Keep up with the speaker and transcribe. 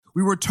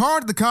We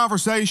return to the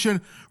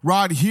conversation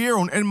right here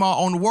on In My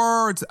Own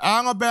Words,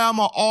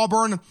 Alabama,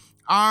 Auburn,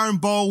 Iron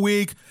Bowl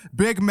week,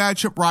 big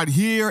matchup right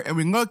here. And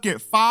we look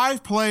at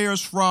 5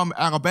 players from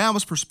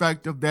Alabama's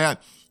perspective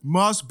that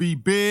must be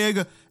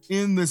big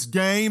in this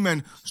game.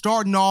 And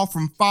starting off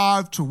from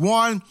 5 to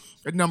 1,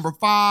 at number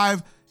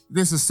 5,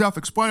 this is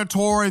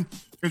self-explanatory.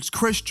 It's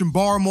Christian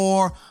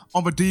Barmore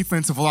on the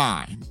defensive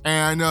line.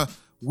 And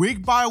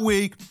week by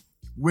week,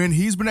 when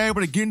he's been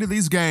able to get into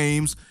these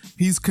games,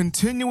 he's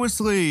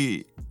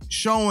continuously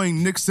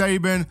showing Nick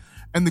Saban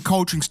and the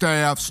coaching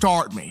staff,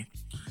 start me.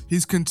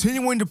 He's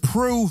continuing to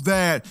prove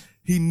that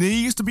he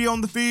needs to be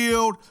on the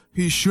field,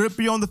 he should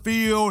be on the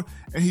field,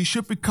 and he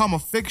should become a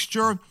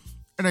fixture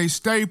and a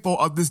staple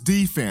of this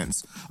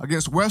defense.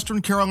 Against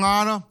Western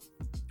Carolina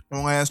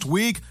last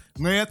week,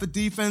 led the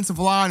defensive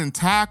line in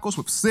tackles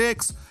with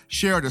 6,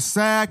 shared a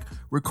sack,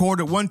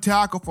 recorded 1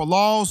 tackle for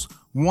loss,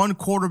 1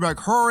 quarterback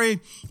hurry,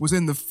 was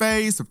in the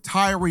face of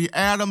Tyree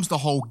Adams the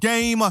whole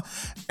game,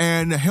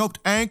 and helped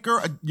anchor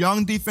a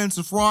young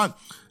defensive front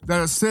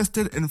that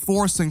assisted in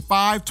forcing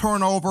 5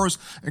 turnovers,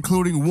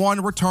 including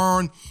 1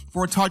 return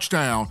for a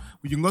touchdown.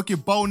 When you look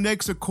at Bo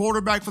Nix at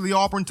quarterback for the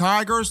Auburn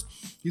Tigers,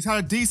 he's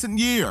had a decent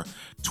year.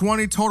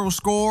 20 total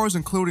scores,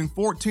 including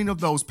 14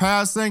 of those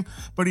passing,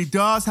 but he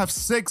does have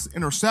 6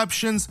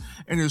 interceptions,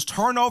 and his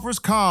turnovers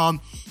come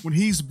when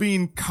he's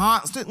being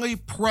constantly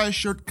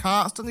pressured,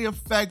 constantly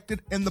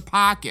affected in the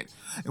pocket.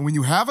 And when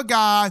you have a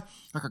guy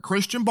like a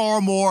Christian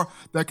Barmore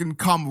that can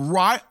come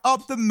right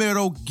up the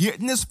middle, get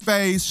in his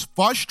face,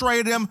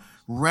 frustrate him,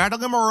 rattle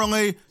him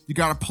early, you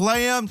got to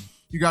play him,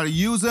 you got to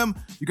use him,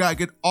 you got to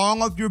get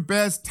all of your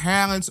best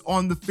talents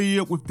on the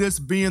field, with this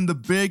being the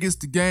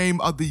biggest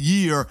game of the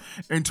year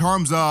in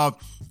terms of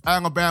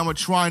Alabama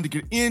trying to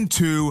get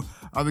into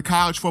the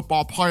college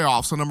football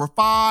playoffs. So number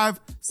 5,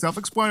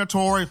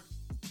 self-explanatory,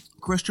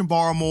 Christian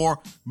Barmore,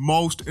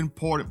 most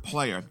important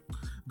player.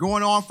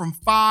 Going on from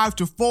 5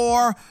 to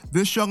 4,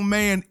 this young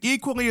man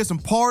equally as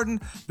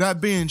important,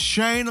 that being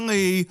Shane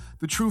Lee,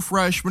 the true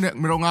freshman at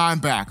middle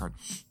linebacker.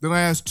 The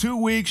last 2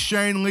 weeks,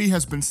 Shane Lee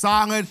has been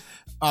solid,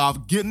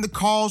 getting the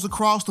calls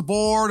across the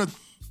board,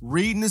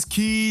 reading his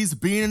keys,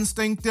 being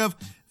instinctive,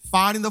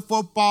 finding the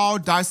football,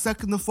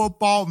 dissecting the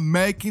football,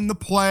 making the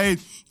play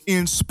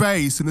in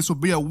space. And this will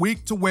be a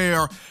week to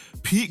where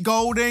Pete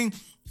Golding,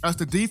 as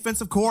the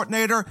defensive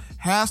coordinator,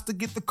 has to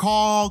get the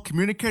call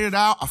communicated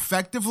out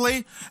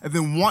effectively. And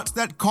then once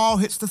that call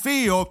hits the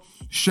field,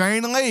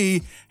 Shane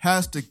Lee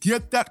has to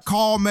get that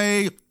call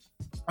made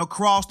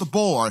across the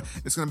board.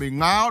 It's going to be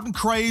loud and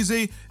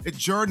crazy at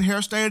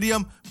Jordan-Hare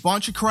Stadium,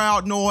 bunch of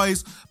crowd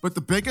noise. But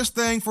the biggest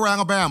thing for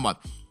Alabama,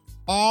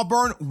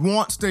 Auburn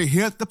wants to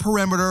hit the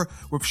perimeter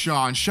with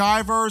Shaun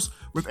Shivers,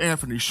 with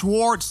Anthony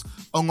Schwartz,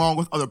 along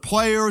with other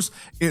players.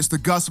 It's the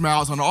Gus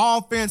Malzahn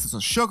on offense. It's a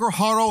sugar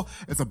huddle.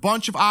 It's a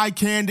bunch of eye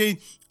candy.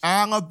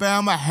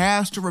 Alabama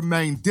has to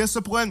remain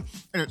disciplined,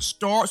 and it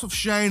starts with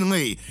Shane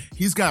Lee.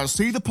 He's got to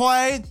see the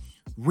play,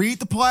 read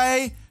the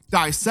play,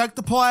 dissect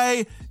the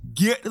play,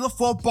 get to the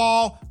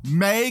football,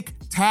 make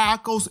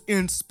tackles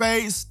in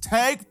space,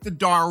 take the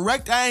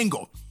direct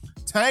angle,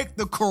 take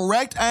the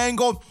correct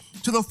angle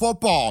to the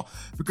football.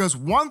 Because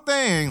one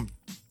thing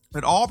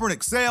that Auburn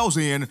excels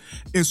in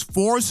is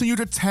forcing you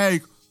to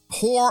take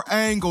poor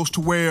angles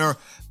to where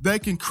they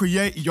can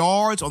create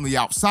yards on the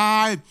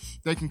outside,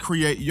 they can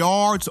create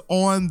yards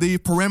on the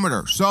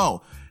perimeter.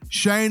 So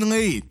Shane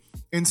Lee,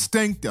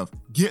 instinctive,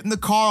 getting the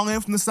call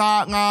in from the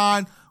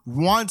sideline.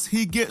 Once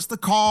he gets the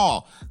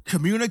call,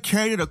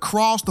 communicate it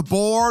across the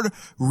board,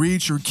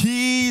 read your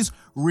keys,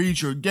 read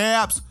your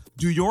gaps,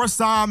 do your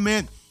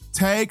assignment,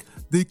 take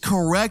the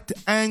correct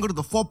angle to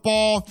the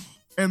football,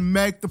 and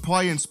make the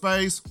play in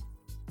space.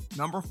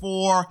 Number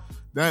 4,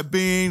 that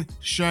being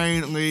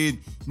Shane Lee,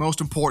 most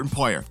important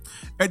player.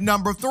 At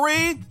number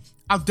 3,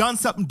 I've done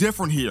something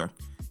different here.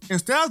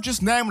 Instead of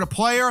just naming a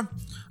player,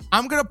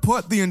 I'm going to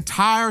put the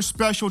entire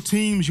special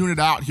teams unit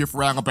out here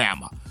for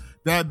Alabama.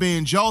 That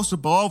being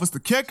Joseph Bolovis, the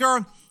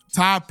kicker,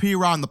 Ty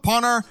Perine, the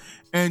punter,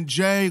 and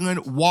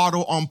Jalen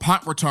Waddle on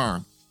punt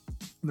return.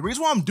 And the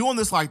reason why I'm doing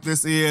this like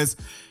this is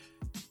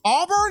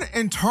Auburn,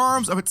 in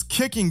terms of its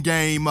kicking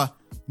game,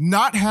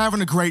 not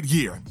having a great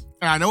year.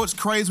 And I know it's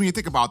crazy when you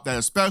think about that,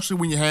 especially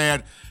when you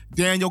had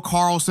Daniel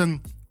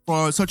Carlson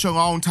for such a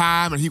long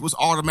time and he was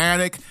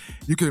automatic.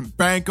 You can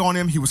bank on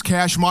him. He was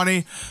cash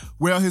money.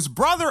 Well, his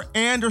brother,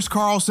 Anders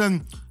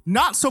Carlson,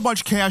 not so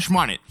much cash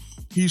money.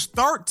 He's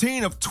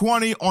 13 of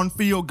 20 on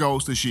field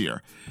goals this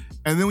year.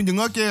 And then when you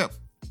look at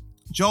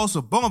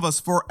Joseph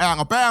Bolovis for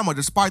Alabama,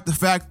 despite the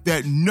fact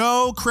that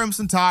no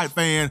Crimson Tide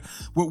fan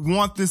would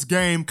want this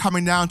game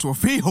coming down to a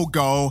field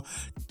goal,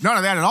 none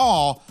of that at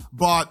all,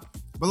 but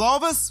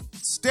Bolovis,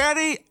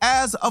 steady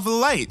as of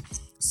late.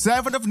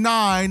 7 of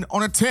 9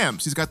 on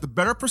attempts. He's got the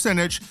better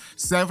percentage,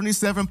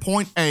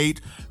 77.8,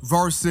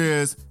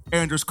 versus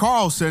Anders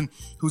Carlson,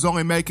 who's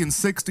only making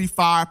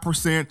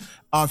 65%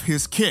 of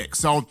his kicks.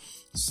 So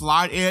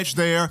slight edge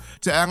there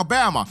to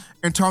Alabama.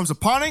 In terms of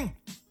punting,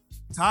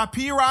 Ty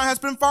Perine has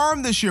been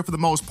firm this year for the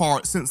most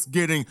part since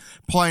getting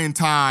playing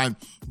time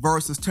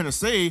versus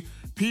Tennessee.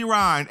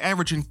 Perine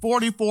averaging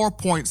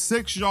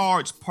 44.6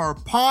 yards per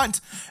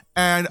punt,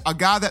 and a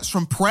guy that's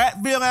from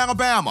Prattville,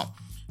 Alabama.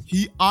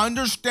 He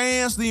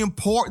understands the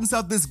importance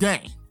of this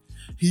game.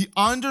 He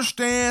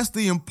understands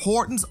the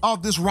importance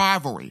of this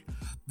rivalry.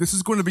 This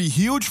is going to be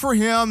huge for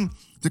him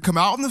to come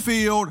out in the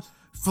field,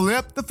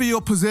 flip the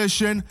field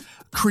position,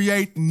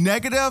 create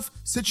negative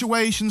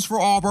situations for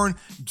Auburn,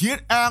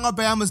 get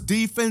Alabama's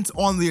defense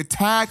on the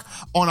attack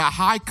on a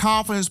high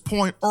confidence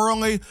point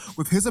early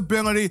with his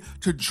ability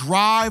to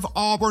drive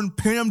Auburn,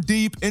 pin them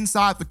deep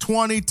inside the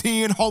 20,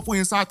 10, hopefully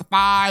inside the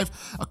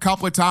 5 a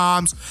couple of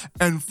times,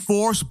 and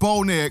force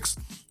Bo Nix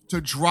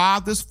to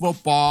drive this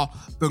football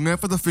the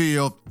length of the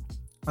field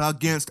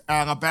against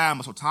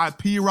Alabama. So Ty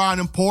Perine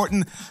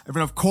important. And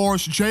then, of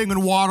course,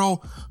 Jalen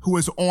Waddle, who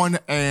is on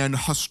an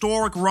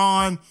historic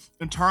run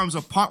in terms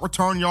of punt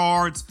return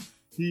yards.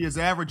 He is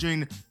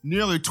averaging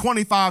nearly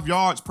 25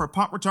 yards per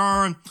punt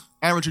return,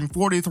 averaging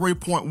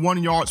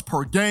 43.1 yards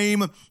per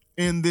game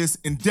in this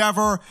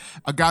endeavor.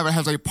 A guy that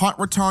has a punt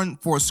return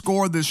for a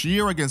score this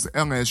year against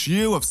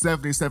LSU of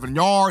 77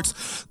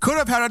 yards. Could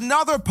have had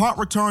another punt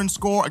return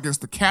score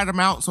against the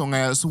Catamounts on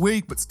last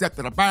week, but stepped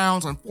out of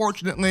bounds,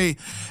 unfortunately,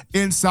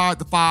 inside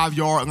the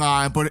 5-yard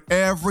line. But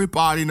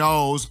everybody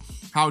knows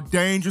how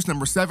dangerous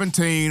number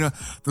 17,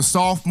 the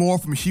sophomore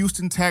from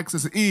Houston,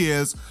 Texas,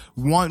 is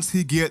once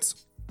he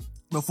gets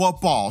the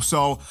football.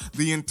 So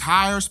the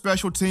entire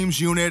special teams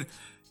unit,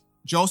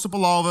 Joseph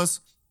Alovis,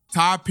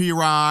 Ty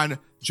Perine,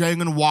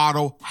 Jalen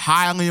Waddle,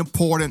 highly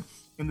important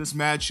in this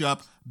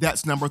matchup.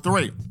 That's number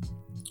 3.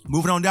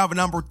 Moving on down to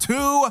number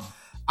 2,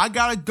 I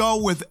got to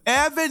go with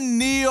Evan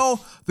Neal,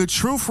 the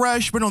true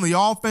freshman on the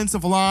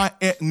offensive line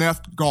at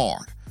left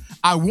guard.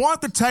 I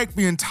want to take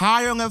the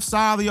entire left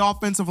side of the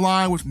offensive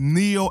line with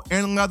Neal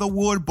and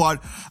Leatherwood,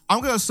 but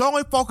I'm going to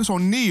solely focus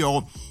on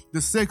Neal, the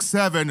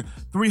 6'7",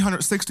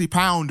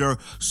 360-pounder,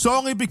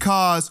 solely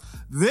because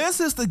this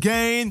is the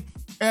game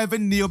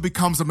Evan Neal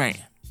becomes a man.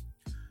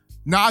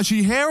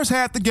 Najee Harris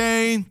had the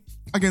game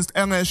against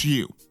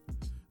LSU.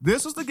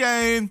 This is the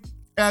game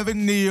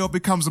Evan Neal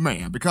becomes a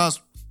man, because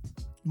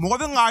more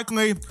than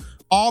likely,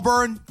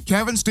 Auburn,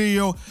 Kevin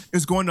Steele,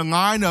 is going to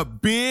line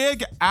up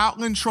big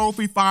Outland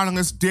Trophy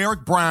finalist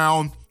Derek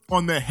Brown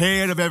on the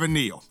head of Evan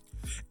Neal.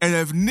 And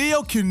if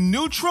Neal can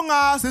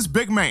neutralize this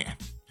big man,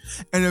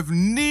 and if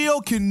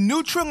Neal can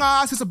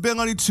neutralize his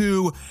ability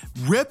to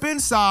rip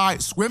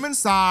inside, swim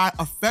inside,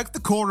 affect the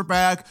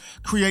quarterback,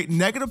 create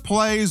negative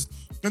plays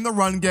in the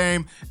run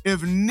game,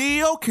 if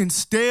Neal can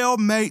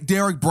stalemate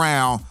Derek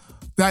Brown,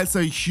 that's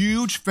a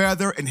huge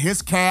feather in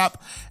his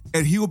cap,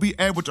 and he will be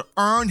able to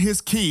earn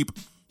his keep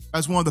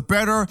as one of the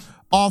better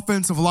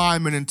offensive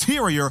linemen,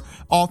 interior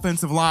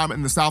offensive linemen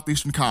in the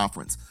Southeastern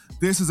Conference.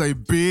 This is a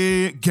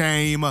big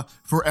game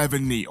for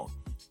Evan Neal.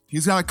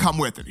 He's got to come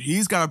with it.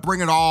 He's got to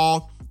bring it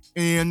all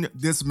in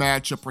this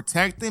matchup,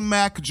 protecting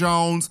Mac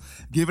Jones,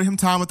 giving him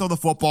time to throw the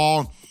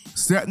football,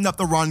 setting up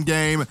the run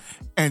game,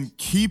 and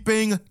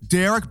keeping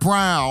Derek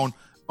Brown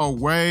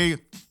away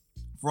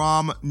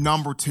from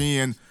number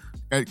 10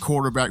 at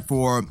quarterback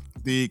for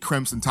the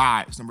Crimson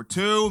Tides. Number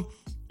 2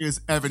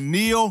 is Evan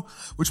Neal,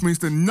 which means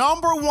the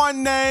number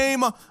 1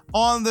 name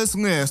on this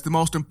list, the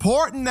most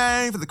important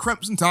name for the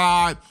Crimson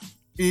Tide,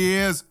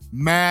 is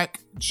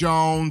Mac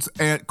Jones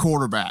at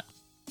quarterback.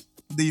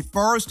 The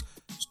first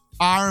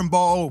Iron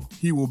Bowl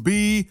he will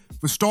be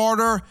the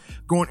starter,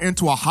 going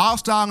into a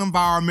hostile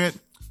environment,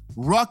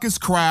 ruckus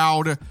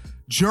crowd,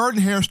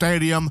 Jordan-Hare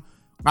Stadium.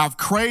 If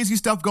crazy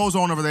stuff goes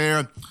on over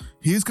there,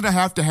 he's going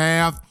to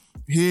have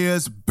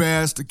his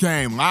best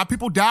game. A lot of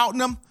people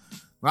doubting him.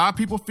 A lot of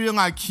people feel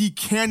like he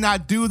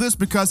cannot do this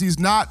because he's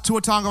not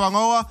Tua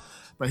Tagovailoa.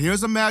 But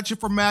here's a matchup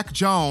for Mac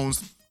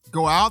Jones.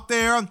 Go out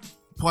there,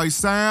 play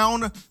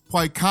sound,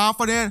 play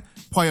confident,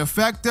 play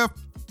effective,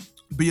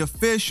 be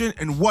efficient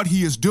in what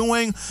he is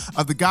doing.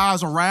 The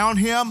guys around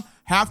him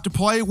have to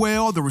play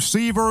well, the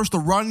receivers, the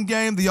run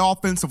game, the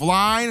offensive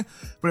line.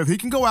 But if he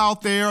can go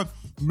out there,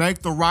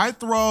 make the right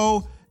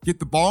throw, get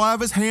the ball out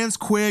of his hands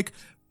quick,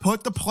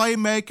 put the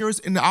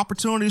playmakers in the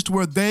opportunities to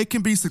where they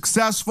can be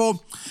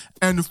successful.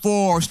 And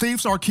for Steve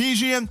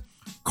Sarkisian,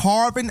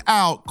 calling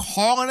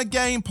a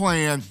game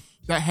plan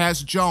that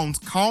has Jones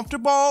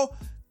comfortable,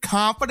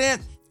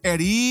 confident,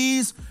 at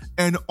ease,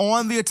 and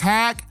on the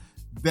attack,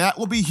 that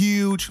will be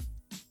huge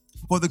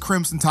for the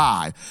Crimson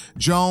Tide.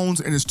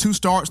 Jones, in his 2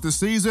 starts this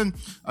season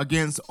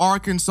against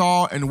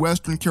Arkansas and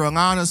Western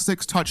Carolina,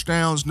 6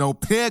 touchdowns, no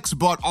picks,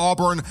 but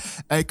Auburn,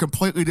 a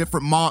completely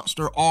different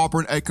monster.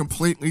 Auburn, a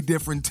completely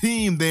different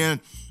team than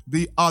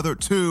the other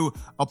 2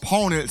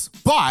 opponents.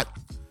 But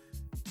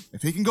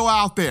if he can go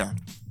out there,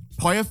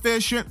 play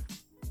efficient,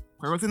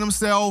 play within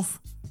himself,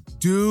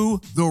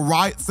 do the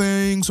right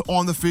things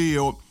on the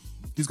field,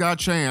 he's got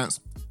a chance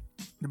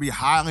to be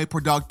highly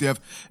productive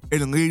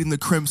in leading the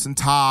Crimson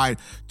Tide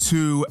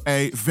to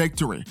a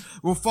victory.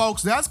 Well,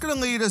 folks, that's going to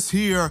lead us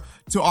here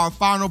to our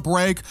final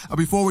break.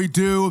 Before we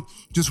do,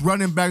 just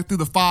running back through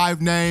the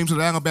 5 names that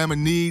Alabama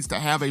needs to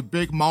have a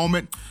big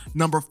moment.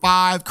 Number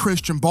 5,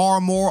 Christian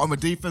Barmore on the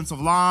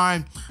defensive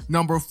line.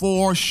 Number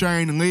 4,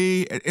 Shane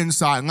Lee at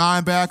inside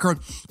linebacker.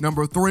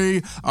 Number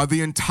 3,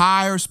 the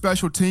entire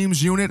special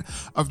teams unit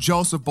of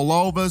Joseph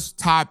Belovas,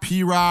 Ty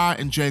Peri,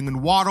 and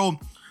Jalen Waddle.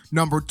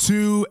 Number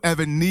 2,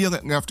 Evan Neal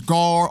at left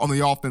guard on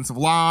the offensive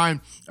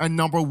line. And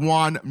number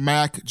 1,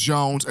 Mac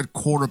Jones at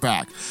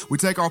quarterback. We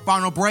take our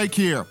final break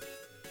here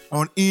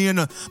on In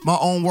My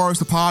Own Words,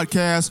 the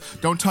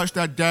podcast. Don't touch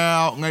that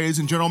dial, ladies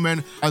and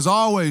gentlemen. As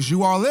always,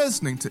 you are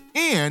listening to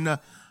In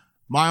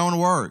My Own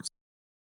Words.